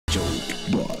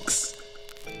Jokebox.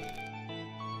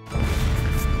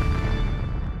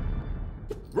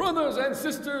 Brothers and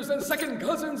sisters and second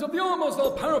cousins of the almost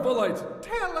all-powerful light.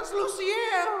 Tell us,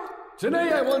 Luciel.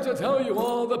 Today I want to tell you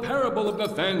all the parable of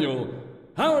Nathaniel.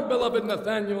 Our beloved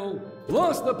Nathaniel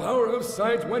lost the power of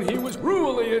sight when he was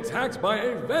cruelly attacked by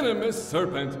a venomous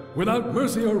serpent without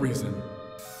mercy or reason.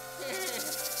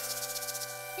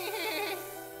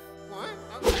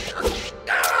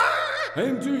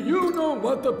 And do you know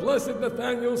what the blessed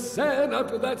Nathaniel said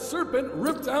after that serpent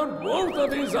ripped out both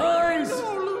of his eyes?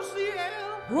 No,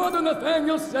 Luciel. Brother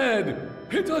Nathaniel said,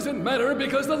 "It doesn't matter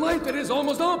because the light that is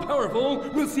almost all-powerful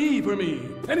will see for me,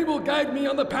 and he will guide me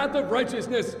on the path of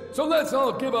righteousness." So let's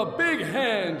all give a big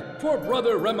hand for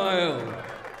Brother Remael.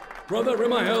 Brother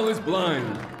Remael is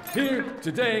blind. Here,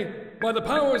 today, by the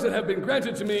powers that have been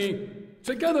granted to me,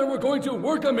 together we're going to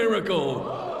work a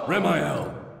miracle.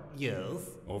 Remael. Yes?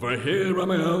 Over here,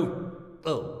 Remael.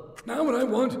 Oh. Now what I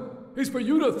want is for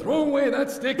you to throw away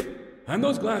that stick and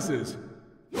those glasses.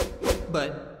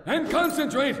 But... And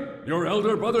concentrate! Your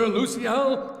elder brother,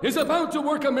 Luciel, is about to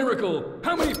work a miracle.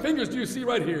 How many fingers do you see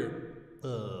right here?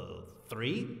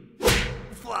 3?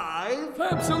 5?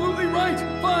 Absolutely right!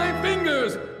 5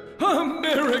 fingers! A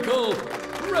miracle!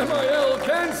 Remael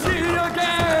can see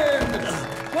again!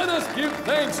 Let us give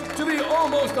thanks to the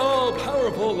almost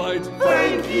all-powerful light.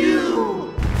 Thank you.